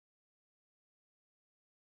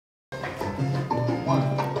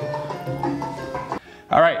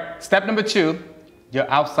All right, step number 2,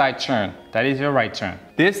 your outside turn. That is your right turn.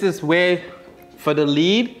 This is where, for the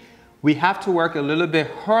lead, we have to work a little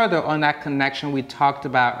bit harder on that connection we talked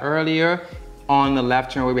about earlier on the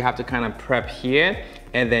left turn, where we have to kind of prep here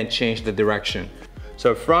and then change the direction.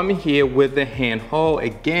 So from here with the hand hold,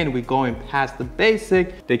 again, we're going past the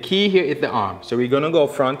basic. The key here is the arm. So we're gonna go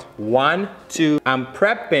front, 1, 2. I'm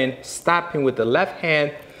prepping, stopping with the left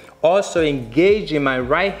hand, also engaging my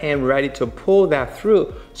right hand, ready to pull that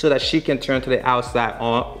through so that she can turn to the outside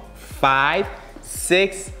on 5,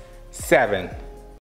 6, 7.